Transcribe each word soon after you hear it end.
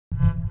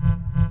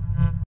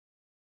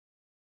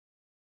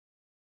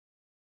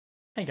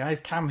Hey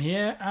guys, Cam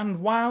here, and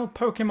while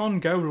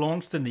Pokemon Go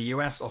launched in the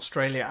US,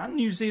 Australia and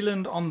New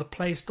Zealand on the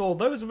Play Store,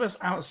 those of us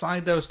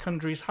outside those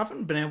countries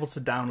haven't been able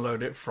to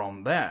download it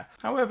from there.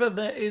 However,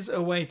 there is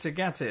a way to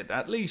get it,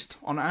 at least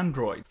on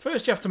Android.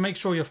 First, you have to make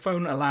sure your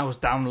phone allows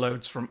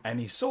downloads from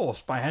any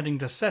source by heading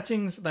to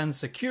Settings, then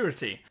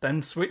Security,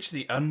 then switch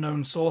the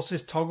Unknown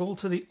Sources toggle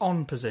to the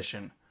On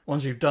position.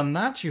 Once you've done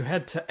that, you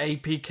head to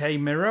APK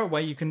Mirror,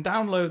 where you can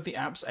download the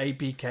app's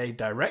APK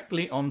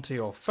directly onto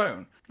your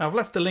phone. Now, I've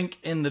left a link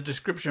in the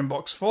description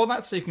box for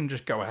that, so you can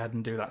just go ahead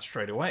and do that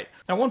straight away.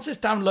 Now, once it's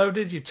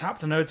downloaded, you tap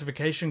the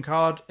notification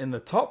card in the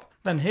top,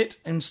 then hit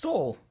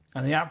Install,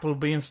 and the app will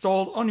be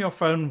installed on your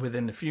phone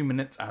within a few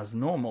minutes as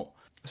normal.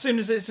 As soon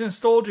as it's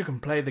installed, you can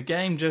play the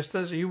game just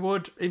as you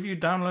would if you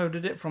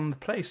downloaded it from the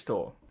Play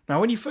Store. Now,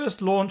 when you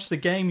first launch the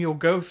game, you'll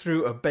go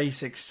through a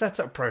basic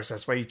setup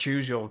process where you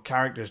choose your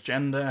character's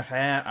gender,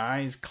 hair,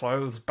 eyes,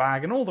 clothes,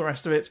 bag, and all the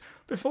rest of it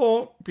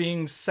before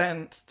being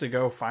sent to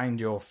go find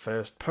your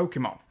first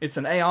Pokemon. It's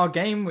an AR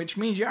game, which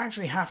means you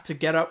actually have to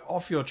get up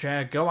off your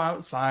chair, go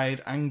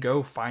outside, and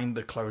go find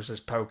the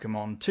closest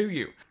Pokemon to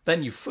you.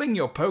 Then you fling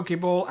your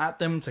Pokeball at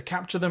them to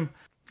capture them.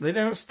 They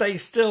don't stay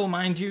still,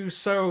 mind you,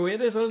 so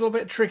it is a little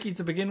bit tricky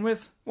to begin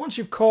with. Once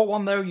you've caught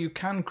one though, you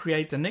can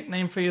create a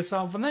nickname for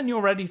yourself, and then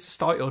you're ready to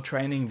start your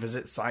training,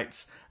 visit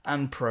sites,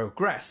 and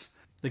progress.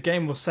 The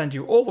game will send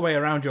you all the way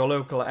around your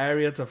local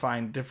area to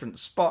find different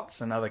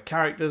spots and other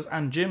characters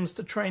and gyms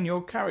to train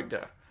your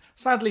character.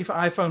 Sadly for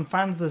iPhone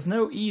fans, there's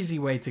no easy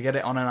way to get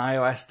it on an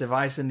iOS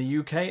device in the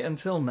UK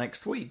until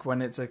next week,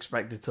 when it's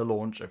expected to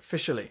launch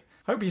officially.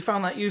 Hope you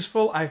found that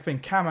useful. I've been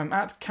Cam, I'm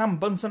at Cam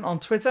Bunton on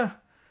Twitter,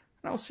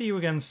 and I'll see you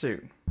again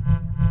soon.